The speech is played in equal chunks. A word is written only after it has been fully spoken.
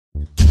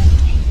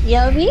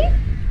Yovi?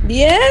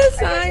 Yes,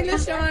 hi,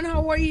 LaShawn.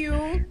 How are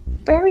you?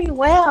 Very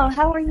well.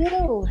 How are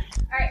you?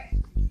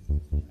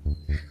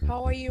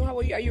 How are you? How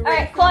are you? Are you All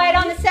ready right, for quiet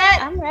on me? the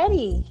set. I'm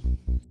ready.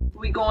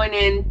 We going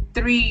in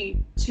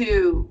three,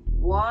 two,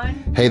 one.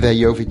 Hey there,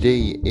 Yovi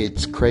D.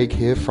 It's Craig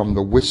here from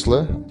The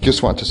Whistler.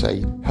 Just want to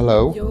say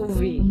hello.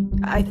 Yovi,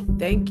 I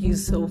thank you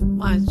so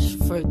much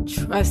for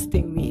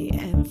trusting me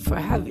and for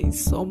having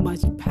so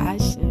much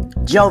passion.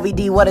 Jovi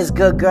D, what is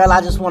good, girl?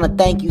 I just want to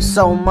thank you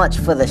so much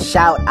for the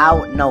shout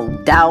out, no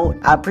doubt.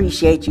 I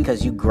appreciate you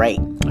because you great.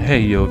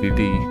 Hey, Yo,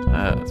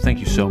 VD. Thank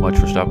you so much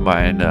for stopping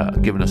by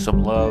and giving us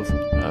some love.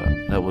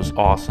 That was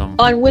awesome.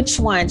 On which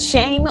one?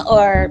 Shame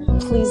or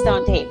please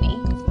don't date me?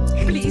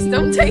 Please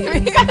don't take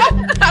me.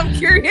 I'm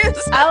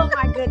curious. Oh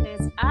my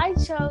goodness. I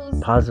chose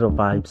Positive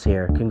vibes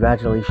here.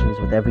 Congratulations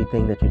with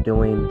everything that you're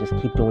doing. Just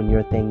keep doing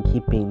your thing.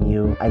 Keep being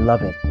you. I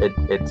love it.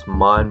 It's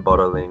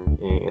mind-boggling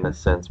in a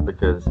sense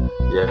because,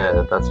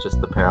 yeah, that's just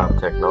the power of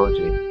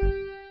technology.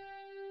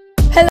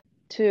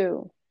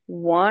 2,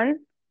 1.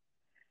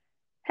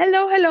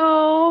 Hello,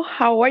 hello.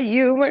 How are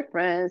you, my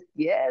friends?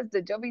 Yes,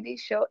 the WD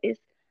show is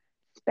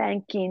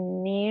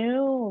spanking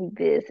new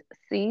this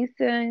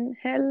season.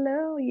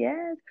 Hello,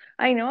 yes.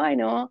 I know, I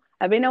know.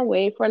 I've been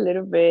away for a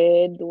little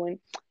bit doing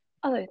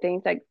other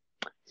things like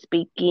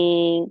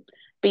speaking,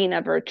 being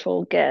a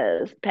virtual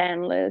guest,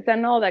 panelist,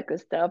 and all that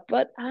good stuff.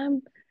 But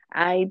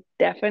I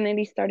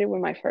definitely started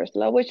with my first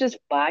love, which is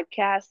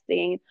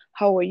podcasting.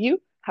 How are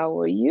you? How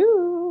are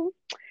you?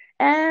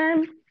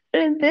 And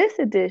in this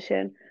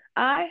edition,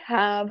 I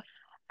have,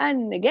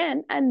 and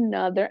again,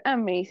 another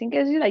amazing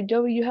guest. You're like,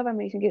 Joey, you have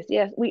amazing guests.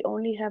 Yes, we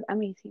only have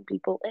amazing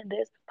people in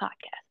this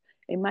podcast,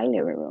 in my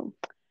living room.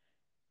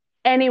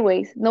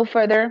 Anyways, no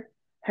further.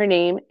 Her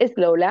name is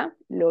Lola.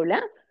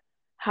 Lola,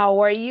 how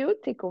are you?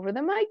 Take over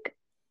the mic.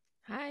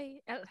 Hi,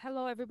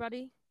 hello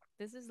everybody.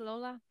 This is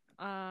Lola.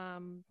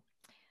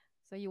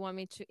 So you want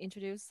me to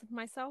introduce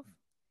myself?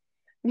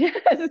 Yes,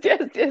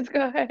 yes, yes,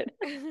 go ahead.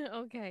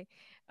 Okay.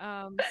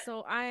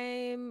 So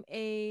I'm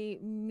a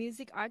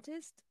music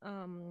artist.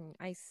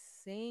 I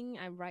sing,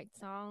 I write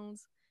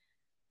songs.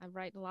 I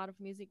write a lot of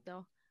music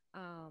though.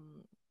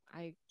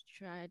 I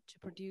try to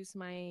produce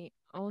my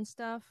own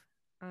stuff.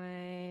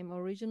 I'm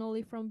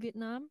originally from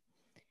Vietnam,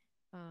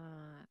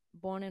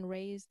 born and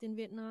raised in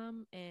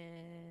Vietnam,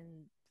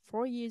 and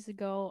 4 years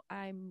ago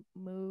I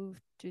moved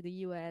to the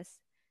U.S.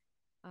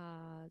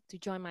 To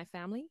join my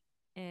family.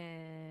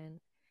 And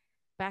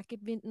back in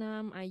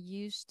Vietnam, I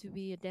used to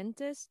be a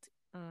dentist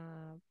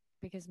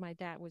because my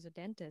dad was a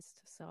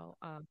dentist. So,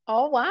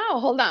 Oh, wow.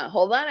 Hold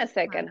on a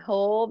second.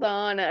 Hold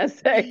on a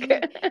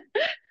second.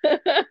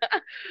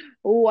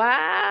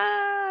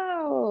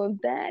 Wow.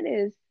 That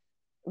is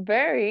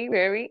very,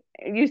 very,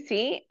 you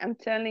see, I'm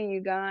telling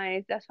you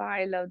guys, that's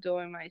why I love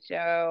doing my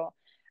show.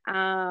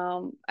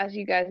 As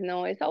you guys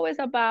know, it's always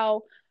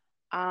about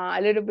a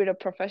little bit of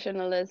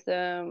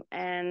professionalism,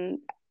 and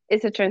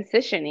it's a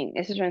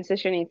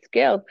transitioning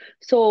skill.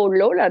 So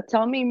Lola,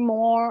 tell me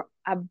more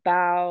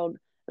about,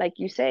 like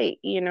you say,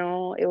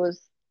 it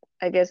was,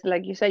 I guess,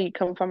 like you said, you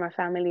come from a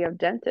family of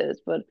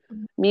dentists, but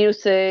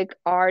music,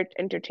 art,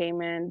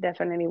 entertainment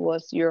definitely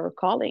was your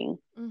calling.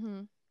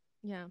 mm-hmm,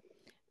 yeah.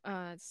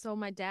 So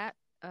my dad,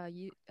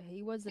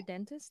 he was a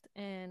dentist,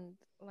 and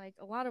like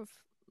a lot of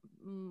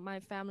my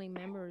family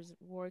members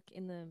work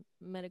in the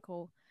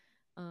medical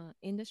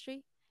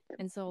industry,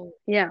 and so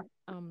Yeah.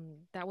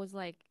 that was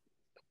like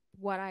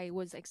what I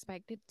was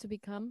expected to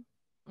become.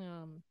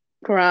 Um,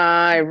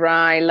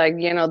 Right, like,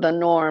 the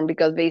norm,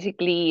 because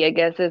basically, I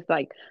guess it's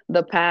like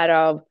the path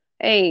of,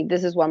 hey,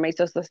 this is what makes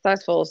us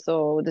successful,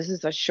 so this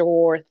is a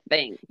sure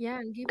thing, yeah,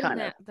 and given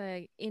kind of. that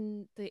the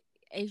in the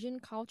Asian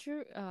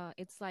culture,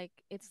 it's like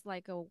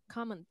a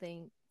common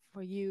thing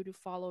for you to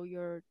follow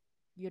your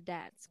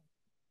dad's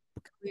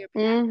career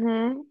path.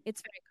 Mm-hmm.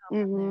 It's very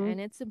common there, Mm-hmm. and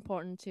it's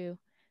important too.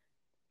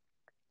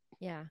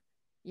 Yeah,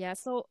 yeah.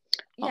 So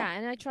Oh, yeah,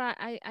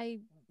 and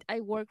I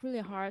work really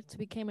hard to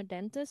become a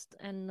dentist,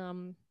 and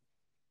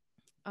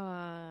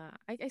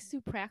I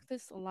still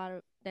practice a lot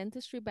of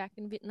dentistry back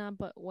in Vietnam,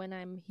 but when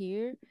I'm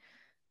here,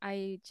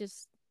 I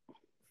just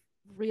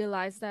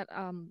realize that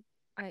I'm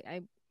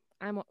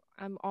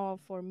all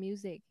for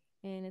music,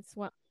 and it's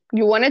what.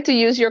 you wanted to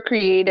use your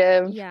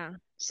creative Yeah.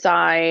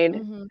 side,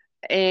 Mm-hmm.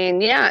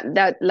 and yeah,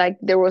 that, like,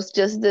 there was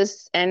just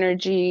this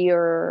energy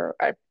or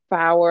a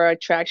power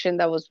attraction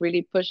that was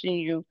really pushing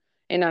you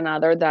in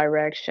another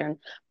direction.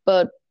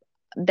 But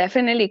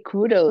definitely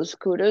kudos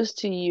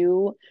to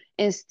you,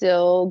 and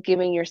still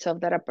giving yourself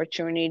that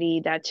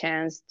opportunity, that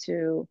chance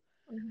to.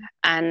 Mm-hmm.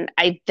 And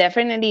I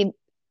definitely,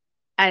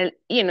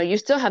 you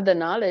still have the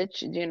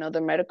knowledge,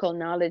 the medical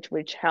knowledge,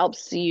 which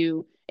helps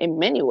you in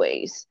many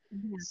ways. Yeah,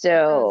 it does. It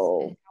So,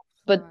 helps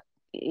a but lot.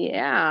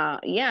 yeah,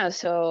 yeah.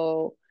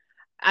 So,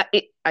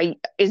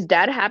 is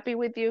Dad happy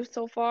with you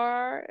so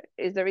far?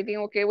 Is everything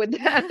okay with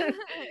that?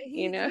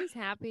 you he's know, he's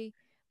happy.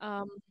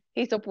 Um,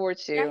 he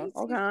supports yeah, you.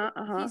 Okay, he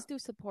uh-huh. still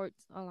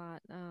supports a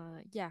lot.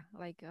 Yeah,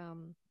 like yeah.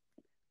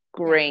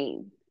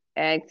 Great.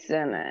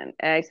 Excellent,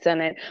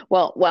 excellent.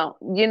 Well,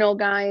 you know,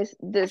 guys,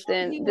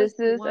 Actually, he was this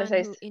the is as one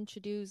I who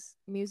introduced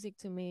music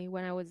to me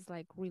when I was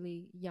like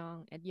really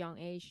young, at young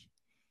age.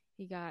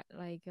 He got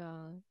like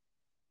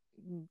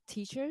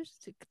teachers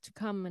to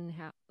come and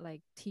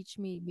like teach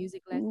me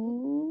music lessons,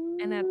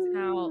 and that's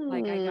how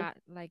like I mm, got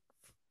like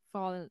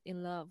fallen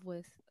in love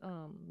with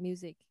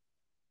music.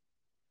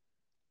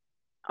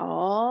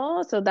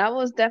 oh, so that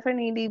was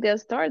definitely the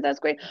start. That's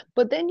great.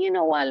 But then you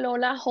know what,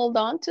 Lola, hold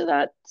on to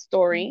that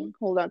story. Mm-hmm.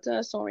 Hold on to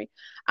that story.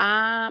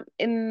 And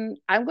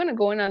I'm gonna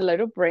go in a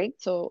little break,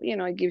 so you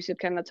know it gives you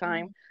kind of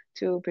time Mm-hmm.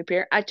 to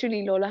prepare.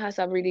 Actually, Lola has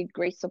a really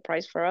great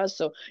surprise for us,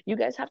 so you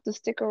guys have to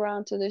stick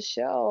around to the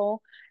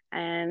show,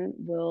 and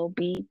we'll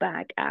be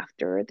back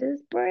after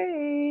this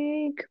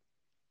break.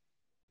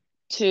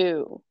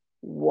 Two,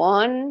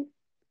 one.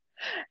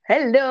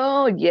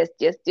 Hello. Yes,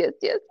 yes, yes,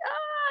 yes.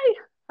 Hi.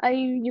 Hi,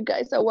 you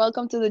guys are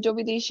welcome to the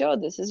Joby D Show.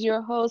 This is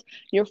your host,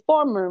 your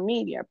former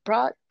media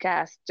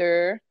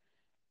broadcaster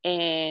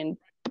and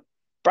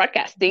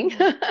broadcasting,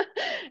 Mm-hmm.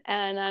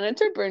 and an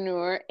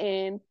entrepreneur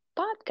in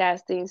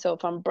podcasting. So,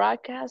 from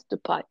broadcast to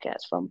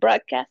podcast, from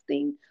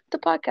broadcasting to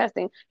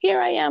podcasting, here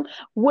I am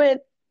with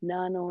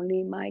not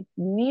only my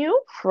new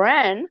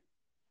friend,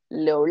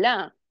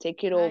 Lola.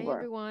 Take it Hi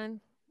over.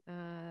 everyone,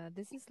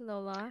 this is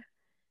Lola,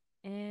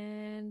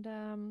 and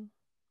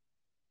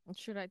what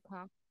should I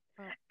talk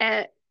about?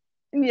 And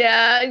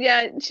yeah,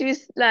 yeah,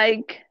 she's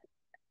like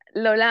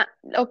Lola,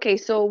 okay,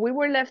 so we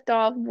were left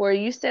off where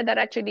you said that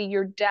actually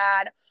your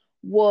dad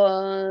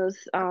was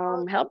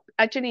Oh, help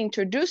actually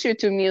introduce you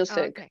to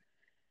music. okay.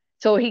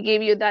 So he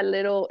gave you that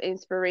little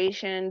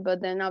inspiration,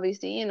 but then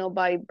obviously, you know,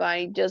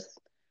 by just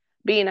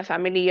being a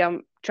family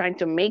trying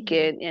to make Mm-hmm.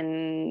 it,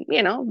 and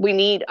you know, we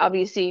need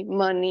obviously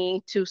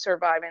money to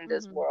survive in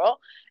this Mm-hmm. world,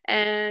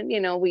 and you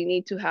know, we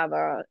need to have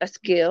a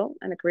skill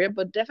and a career,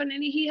 but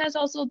definitely he has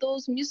also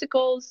those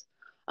musicals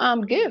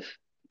Mm-hmm. give.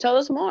 Tell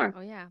us more.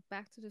 Oh yeah,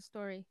 back to the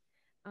story.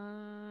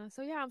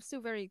 So yeah, I'm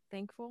still very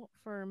thankful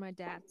for my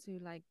dad to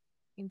like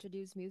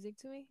introduce music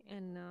to me,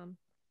 and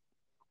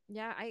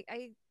yeah,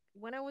 I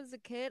when I was a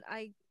kid,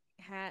 I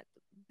had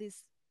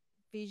this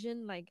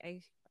vision like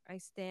I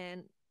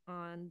stand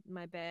on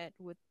my bed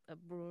with a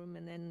broom,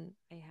 and then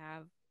I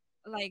have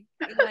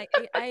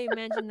I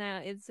imagine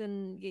that it's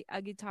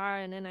a guitar,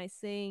 and then I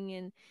sing,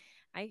 and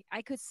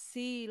I could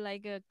see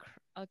like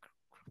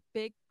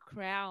big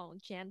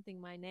crowd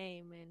chanting my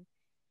name, and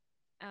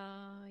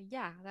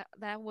yeah,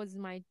 that was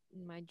my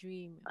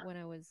dream when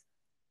I was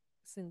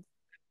since.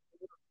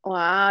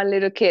 Wow,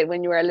 little kid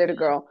when you were a little Yeah.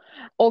 girl.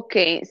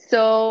 Okay,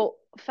 so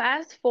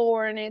fast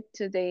forward it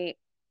today.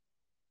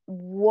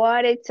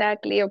 What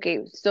exactly? Okay,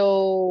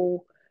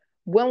 so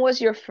when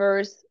was your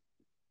first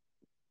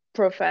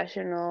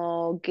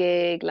professional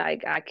gig?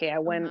 Like, okay, I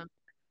went,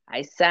 Uh-huh.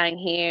 I sang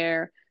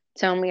here.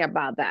 Tell me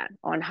about that,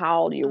 on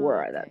how old you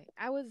were at that. Okay,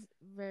 I was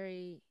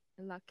very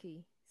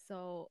lucky.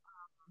 So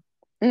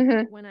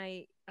Mm-hmm. when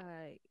I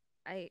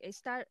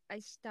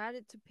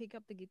started to pick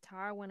up the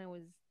guitar when I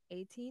was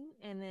 18,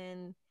 and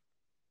then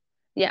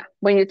Yeah,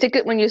 when you take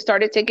it, when you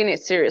started taking it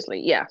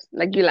seriously, yeah,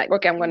 like you like,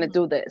 okay, I'm gonna mhm,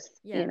 do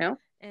this, you yeah, know?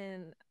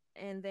 and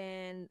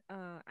then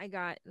I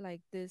got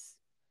like this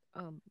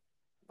um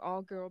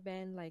all girl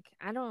band. Like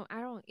I don't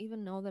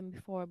even know them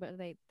before, but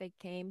they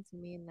came to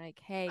me and like,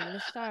 hey,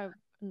 let's start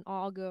an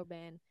all girl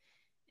band.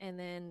 And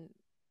then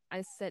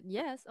I said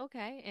yes,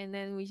 okay, and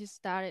then we just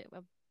started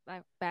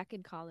back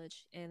in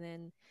college, and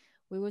then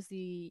we was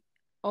the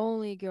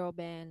only girl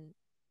band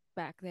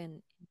back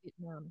then in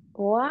Vietnam.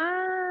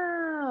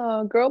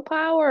 Wow, girl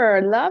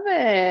power, love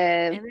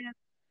it. And then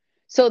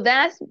So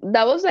that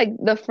was like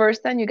the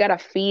first time you got a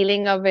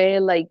feeling of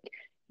it, like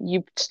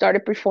you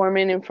started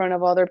performing in front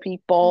of other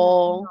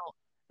people no,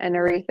 and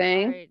like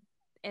everything. our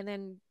and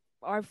then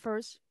our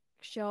first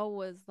show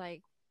was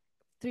like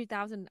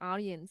 3,000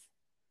 audience.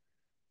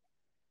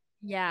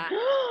 Yeah,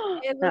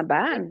 it was Not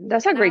bad. crazy,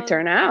 That's a and great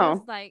I was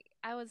turnout. like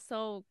I was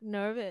so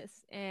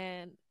nervous,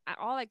 and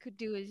all I could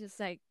do is just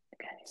like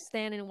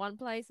stand in one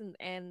place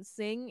and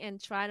sing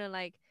and try to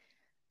like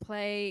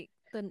play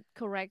the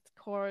correct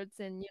chords,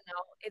 and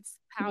it's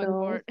power No,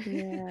 chord.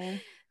 yeah.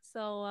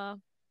 So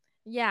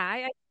yeah,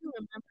 I do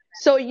remember.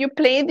 So you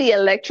play the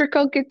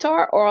electrical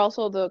guitar or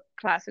also the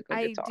classical I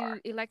guitar? do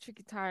electric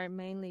guitar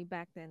mainly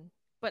back then,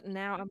 but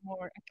now I'm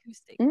more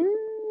acoustic.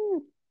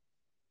 Mm,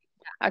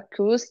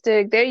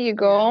 acoustic. There you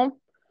Yeah. go.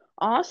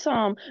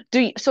 Awesome.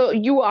 So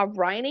you are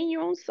writing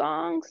your own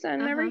songs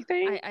and Uh-huh.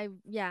 everything?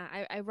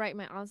 I write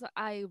my also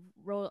I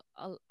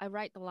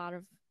write a lot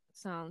of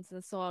songs,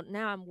 and so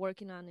now I'm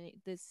working on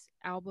this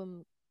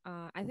album.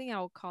 I think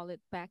I'll call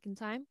it Back in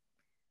Time.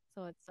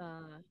 So it's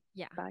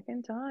yeah. Back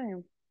in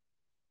time.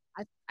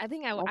 I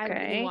think I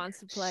really Okay. want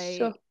to play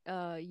So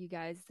you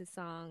guys the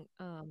song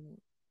um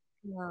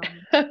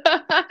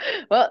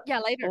well, yeah,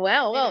 later.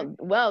 Later.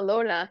 well,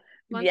 Lola.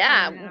 Once I'm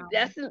in Yeah, the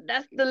album.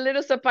 that's the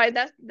little surprise.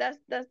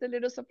 That's the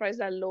little surprise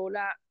that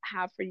Lola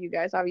have for you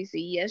guys.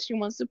 Obviously, yes, she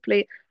wants to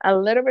play a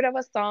little bit of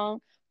a song,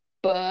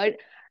 but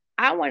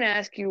I want to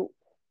ask you,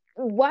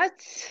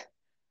 what's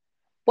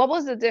what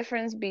was the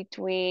difference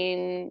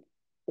between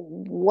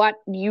what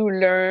you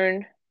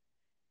learned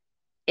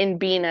in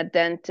being a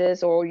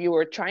dentist, or you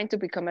were trying to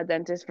become a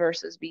dentist,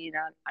 versus being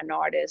an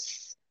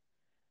artist?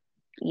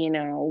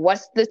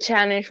 What's the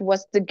challenge?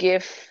 What's the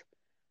gift?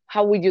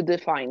 How would you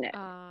define it?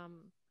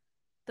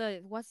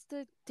 The what's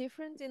the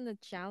difference in the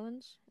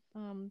challenge?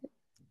 Um,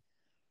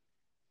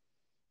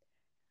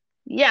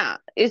 Yeah,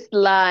 it's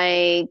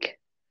like,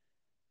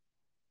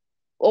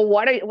 or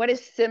what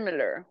is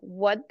similar?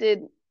 What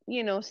did,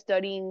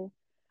 studying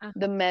the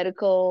uh-huh.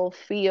 medical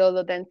field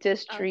of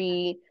Okay.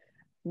 dentistry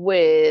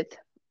with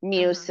Uh-huh.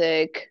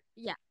 music,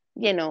 Yeah.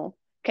 you know,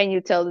 can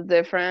you tell the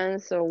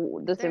difference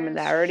or the There's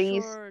similarities?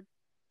 sure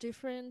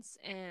difference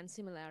and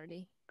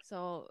similarity.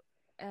 So,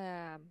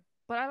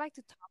 but I like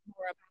to talk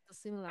more about the For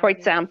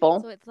similarity.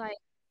 So example, it's like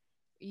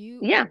you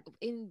yeah.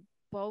 in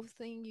both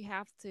things you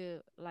have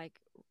to like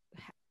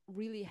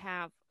really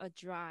have a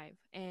drive,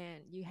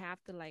 and you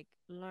have to like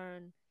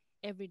learn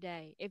every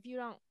day. If you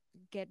don't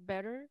get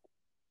better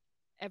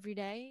every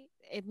day,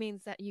 it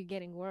means that you're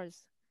getting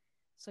worse.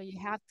 So you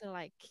have to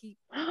like keep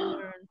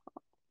learn,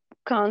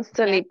 keep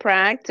Constantly practice.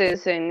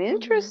 practicing. Mm-hmm.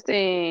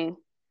 Interesting.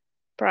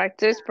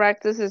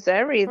 Practice is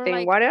For everything.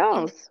 like What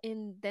else?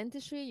 in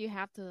dentistry, you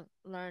have to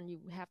learn. You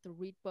have to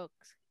read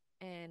books,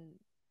 and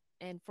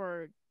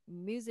for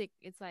music,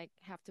 it's like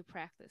have to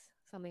practice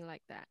something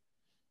like that.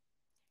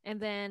 And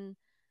then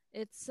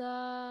it's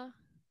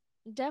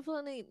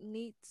definitely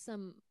need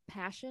some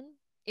passion.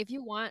 If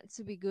you want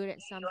to be good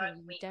at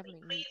something, you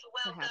definitely need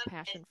to have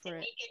passion for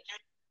it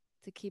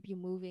to keep you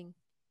moving.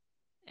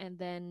 And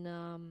then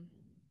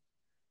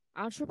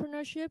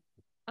entrepreneurship,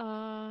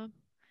 uh,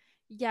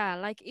 yeah,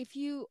 like if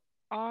you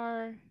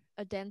are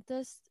a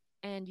dentist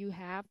and you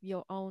have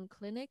your own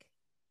clinic,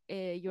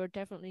 you're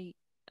definitely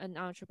an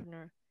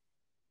entrepreneur.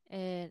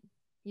 And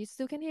you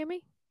still can hear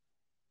me?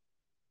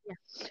 Yeah.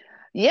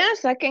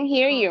 Yes, I can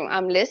hear you. Okay.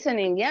 I'm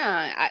listening.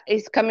 Yeah,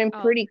 it's coming Oh,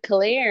 pretty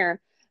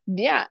clear.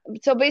 Yeah.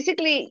 So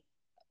basically,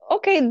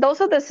 okay,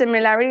 those are the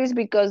similarities,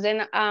 because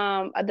then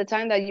at the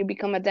time that you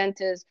become a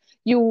dentist,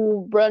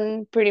 you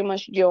run pretty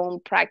much your own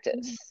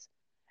mhm. practice.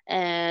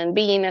 And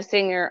being a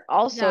singer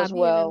also Yeah, as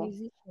being a well,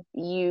 musician.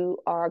 you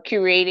are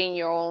curating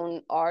your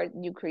own art,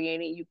 you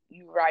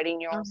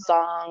writing your own Uh-huh.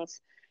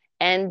 songs,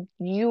 and No,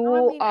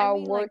 you I are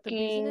mean like the working.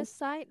 business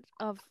side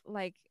of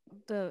like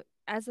the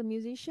as a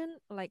musician,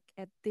 like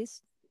at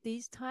this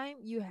time,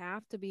 you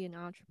have to be an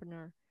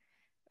entrepreneur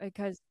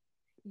because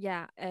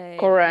yeah,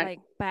 Correct.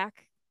 like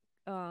back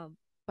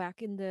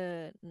in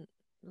the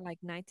like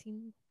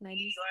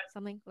 1990s,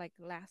 something like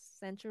last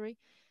century,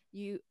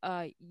 you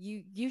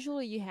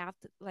usually you have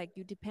to like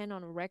you depend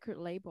on a record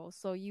label,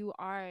 so you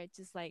are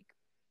just like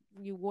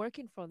you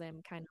working for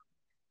them kind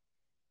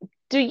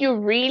Do you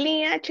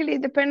really actually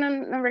depend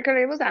on record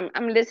labels?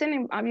 I'm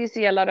listening.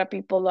 Obviously, a lot of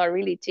people are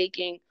really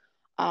taking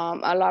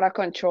a lot of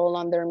control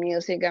on their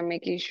music and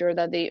making sure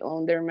that they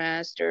own their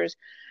masters.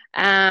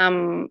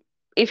 Um,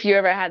 if you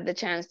ever had the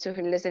chance to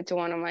listen to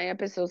one of my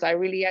episodes, I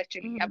really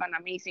actually of. have an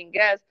amazing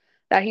guest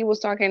that he was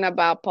talking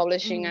about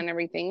publishing Hmm. and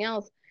everything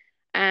else.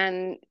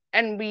 And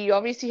we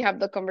obviously have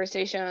the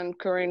conversation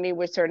currently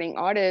with certain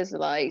artists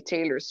like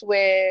Taylor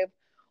Swift,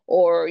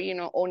 or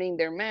owning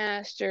their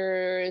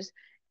masters,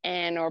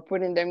 and or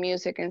putting their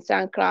music in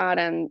SoundCloud,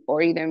 and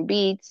or even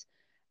Beats.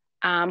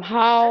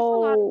 There's a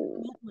lot of How,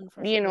 commitment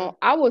for sure.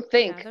 I would Yeah,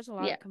 think, there's a lot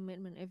yeah. of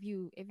commitment if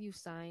you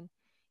sign,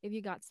 if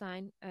you got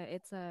signed.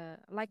 It's a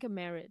like a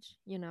marriage,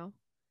 you know.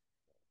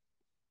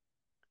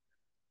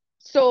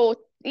 So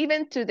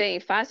even today,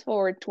 fast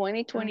forward Uh-huh.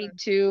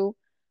 2022,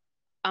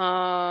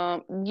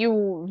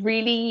 you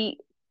really,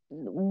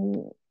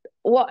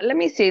 well, let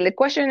me see. The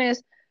question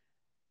is,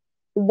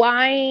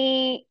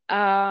 why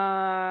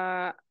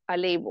a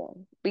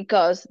label?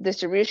 Because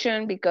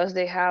distribution, because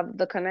they have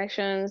the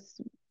connections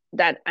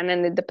that an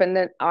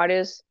independent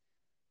artist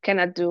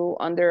cannot do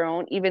on their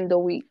own, even though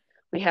we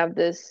have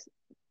this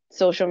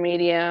social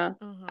media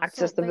Uh-huh.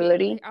 So they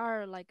accessibility.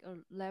 are like a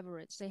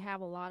leverage. They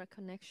have a lot of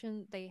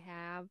connection. They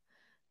have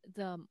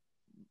the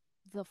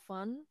the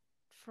fund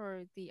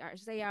for the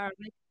arts. They are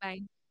like a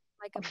bank,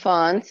 like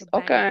Funds, a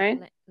bank that okay.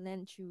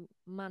 lends you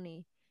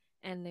money,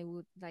 and they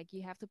would like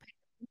you have to pay.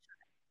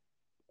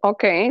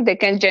 Okay, they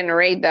can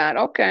generate that.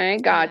 Okay, Yeah.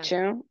 got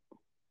you.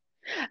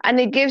 And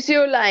it gives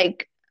you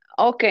like,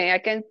 okay, I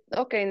can,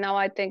 okay, now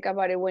I think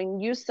about it. When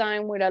you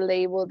sign with a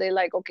label, they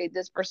like, okay,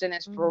 this person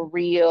is for Mm-hmm.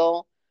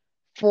 real,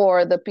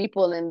 for the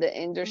people in the Mm-hmm.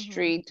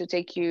 industry to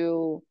take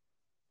you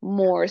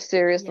more Yeah.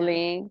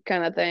 seriously,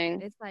 kind of Yeah. thing.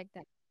 It's like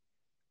that.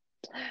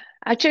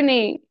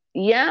 Actually,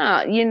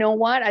 yeah, you know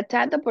what? I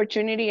had the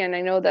opportunity, and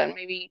I know that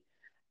maybe,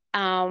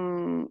 I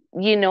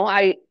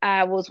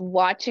was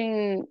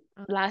watching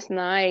last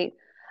night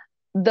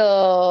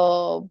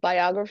the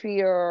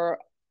biography or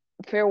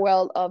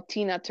farewell of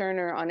Tina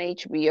Turner on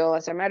HBO.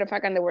 As a matter of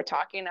fact, and they were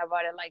talking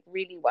about it, like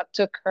really what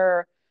took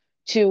her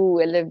to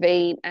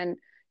elevate, and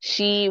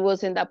she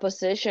was in that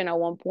position at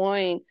one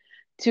point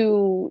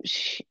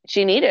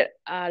she needed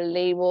a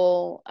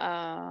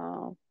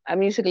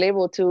music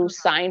label to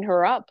sign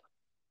her up,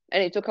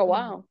 and it took a Mm-hmm.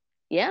 while.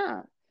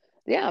 Yeah.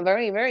 Yeah,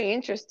 very, very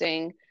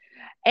interesting.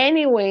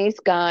 Anyways,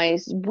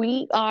 guys,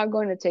 we are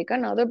going to take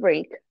another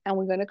break and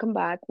we're going to come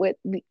back with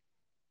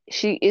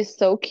she is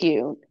so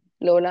cute.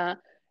 Lola,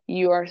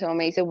 you are so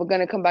amazing. We're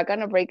going to come back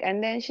on a break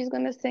and then she's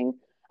going to sing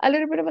a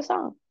little bit of a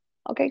song.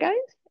 Okay, guys?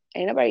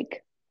 In a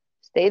break.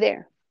 Stay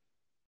there.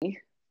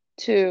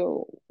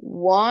 2,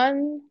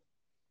 1.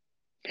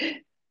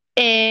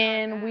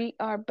 And we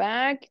are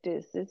back.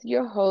 This is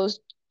your host.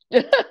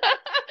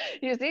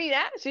 You see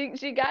that?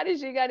 She got it.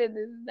 She got it.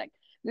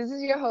 This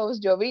is your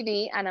host, Jovi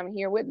D, and I'm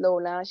here with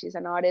Lola. She's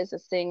an artist, a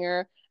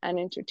singer, an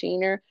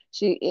entertainer.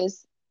 She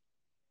is,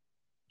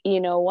 you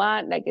know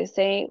what, like I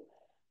say,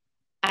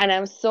 and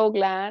I'm so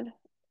glad.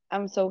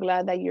 I'm so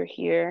glad that you're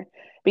here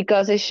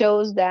because it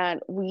shows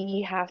that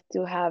we have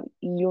to have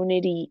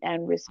unity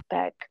and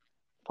respect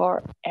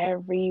for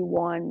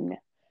everyone.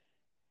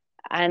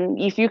 And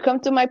if you come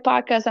to my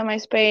podcast and my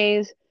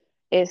space,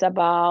 it's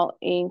about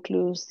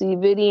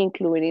inclusivity,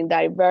 including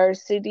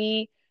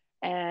diversity.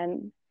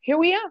 And here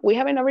we are. We're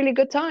having a really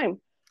good time.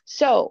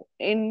 So,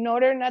 in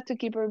order not to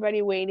keep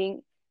everybody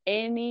waiting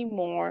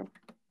anymore,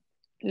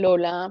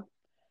 Lola,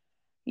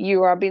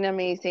 you are being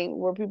amazing.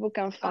 Where people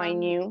can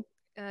find you.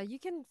 You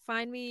can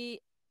find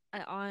me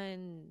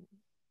on,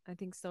 I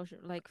think, social,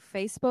 like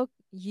Facebook,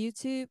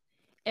 YouTube,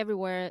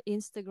 everywhere,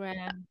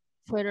 Instagram,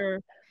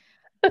 Twitter,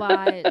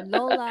 by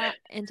Lola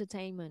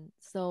Entertainment.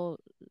 So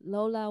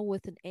Lola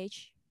with an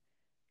H,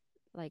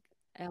 like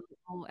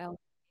LOL.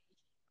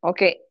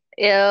 Okay.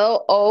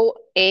 LOLAH.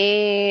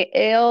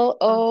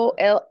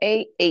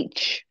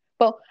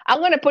 Well,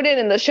 I'm gonna put it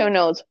in the show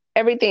notes.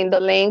 Everything, the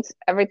links,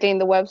 everything,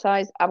 the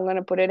websites. I'm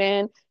gonna put it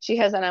in. She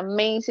has an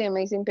amazing,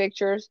 amazing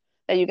pictures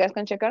that you guys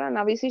can check out. And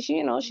obviously,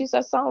 she's a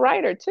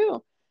songwriter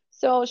too.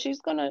 So she's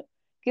gonna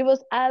give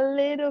us a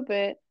little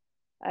bit,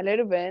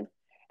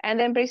 and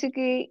then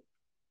basically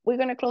we're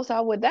gonna close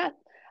out with that.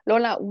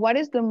 Lola, what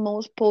is the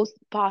most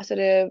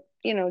positive,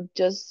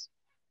 just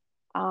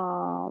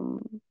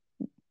um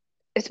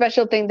a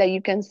special thing that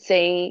you can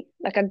say,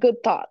 like a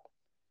good thought,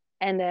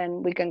 and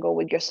then we can go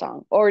with your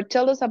song. Or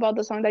tell us about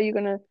the song that you're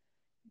gonna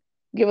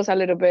give us a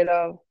little bit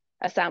of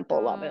a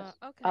sample of it.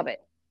 Okay.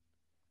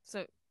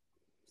 So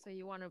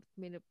you want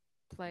me to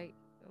play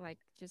like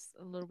just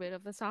a little bit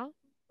of the song,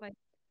 like?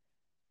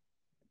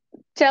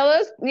 Tell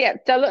us, yeah,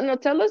 tell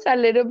us a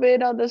little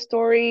bit of the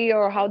story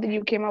or how did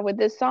you came up with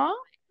this song,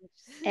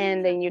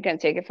 and then you can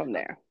take it from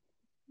there.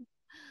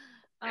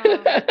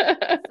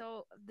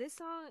 So this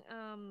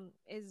song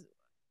is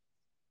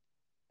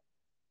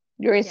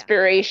your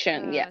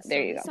inspiration. Yeah,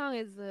 there so you this go. song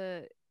is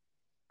a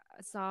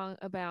song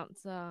about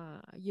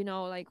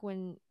like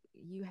when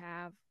you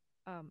have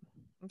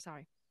I'm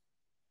sorry.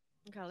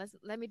 Okay,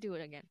 let me do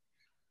it again.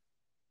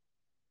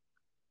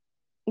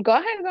 Go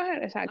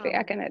ahead. Exactly.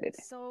 I can edit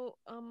it. So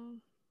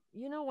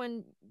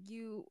when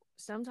you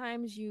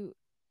sometimes you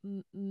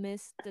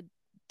miss the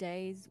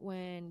days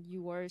when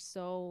you were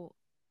so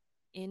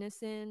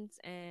innocent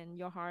and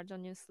your heart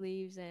on your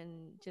sleeves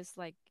and just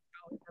like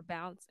out and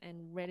about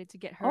and ready to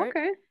get hurt.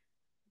 Okay.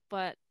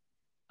 But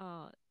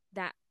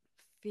that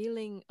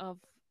feeling of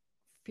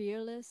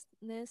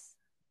fearlessness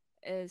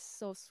is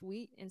so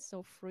sweet and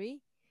so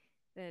free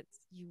that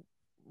you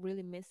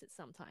really miss it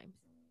sometimes.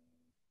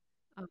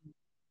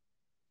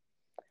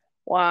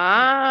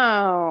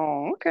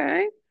 Wow. Yeah.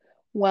 Okay.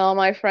 Well,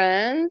 my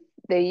friends,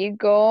 there you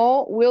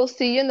go. We'll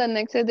see you in the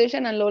next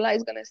edition, and Lola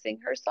is gonna sing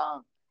her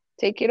song.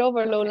 Take it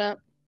over, Lola.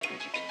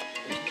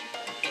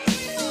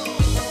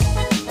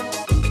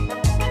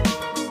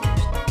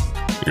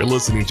 You're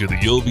listening to the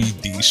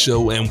Yovi D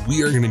Show, and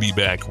we are going to be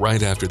back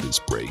right after this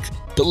break.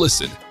 But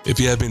listen, if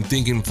you have been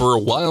thinking for a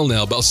while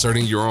now about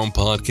starting your own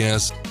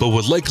podcast, but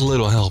would like a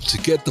little help to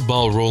get the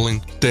ball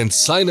rolling, then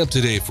sign up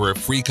today for a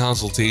free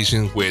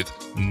consultation with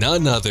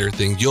none other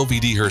than Yovi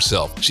D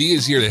herself. She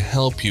is here to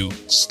help you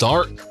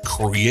start,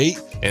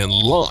 create, and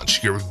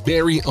launch your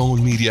very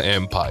own media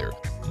empire.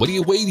 What are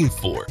you waiting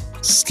for?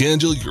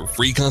 Schedule your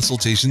free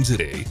consultation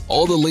today.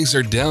 All the links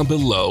are down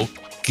below.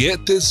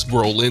 Get this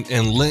rolling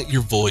and let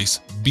your voice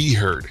be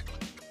heard.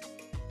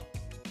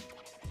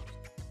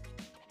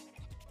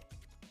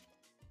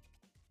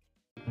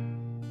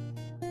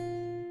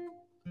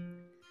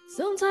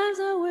 Sometimes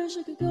I wish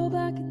I could go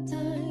back in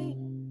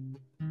time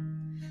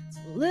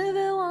to live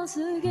it once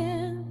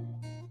again.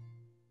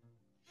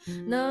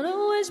 Not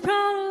always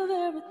proud of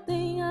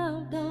everything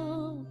I've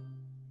done,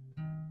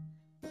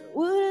 but I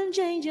wouldn't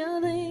change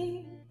a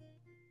thing.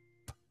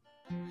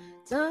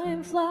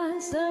 Time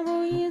flies,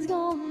 several years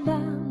gone by,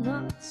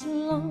 not so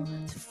long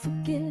to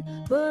forget,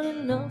 but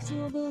enough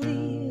to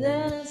believe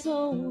that it's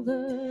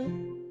over.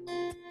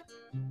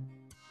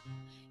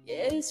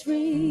 Yeah, it's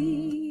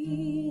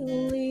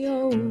really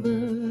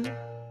over.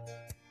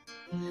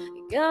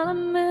 Gotta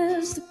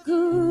miss the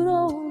good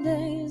old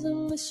days. I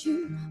miss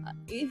you, I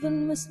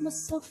even miss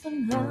myself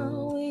and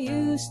how we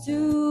used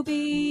to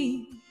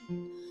be.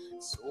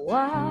 So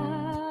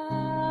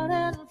wild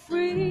and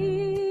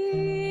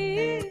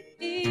free.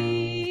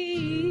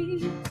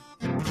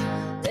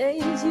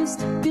 Days used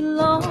to be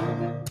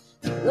long,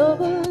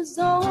 lovers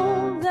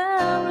all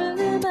that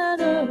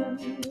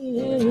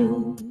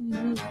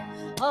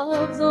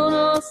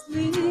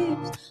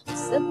sleeves,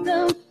 set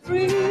them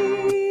free.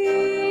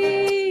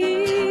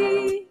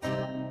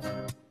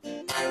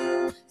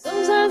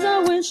 Sometimes I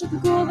wish I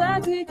could go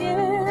back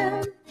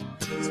again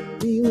to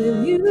be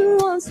with you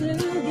once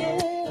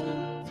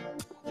again.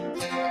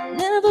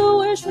 Never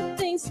wish for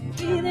things to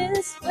be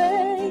this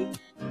way.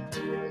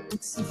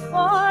 Look so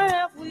far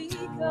have we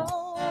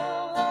gone.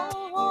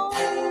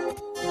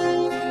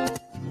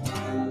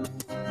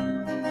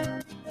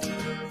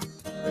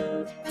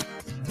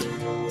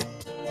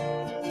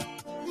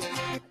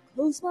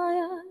 Close my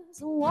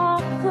eyes and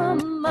walk for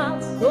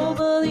miles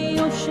over the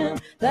ocean,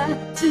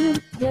 back to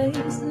the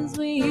places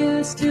we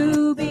used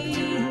to be.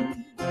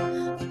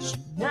 But you're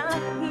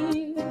not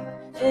here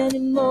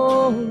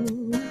anymore.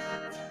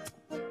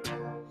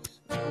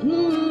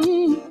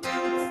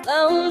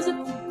 Flowers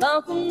at the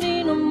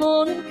balcony, no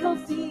morning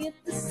coffee at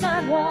the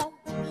sidewalk.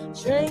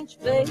 Strange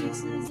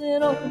faces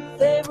in old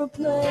favorite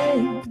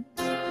place.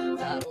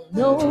 I don't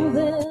know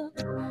them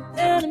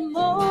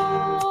anymore.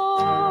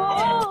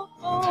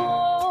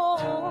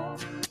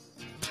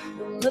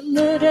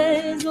 Remember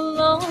days no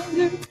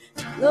longer,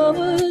 love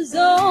was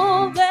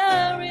all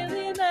that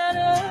really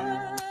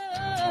mattered.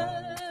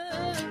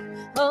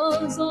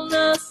 Arms on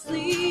our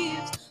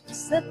sleeves, we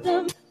set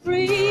them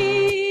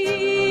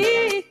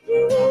free.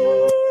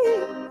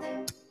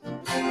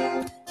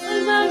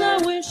 Sometimes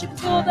I wish I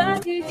could go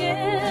back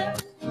again,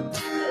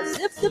 as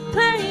if the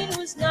pain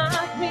was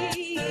not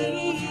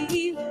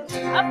real.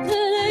 After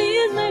the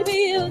years, maybe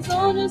it was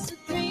all just a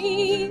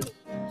dream.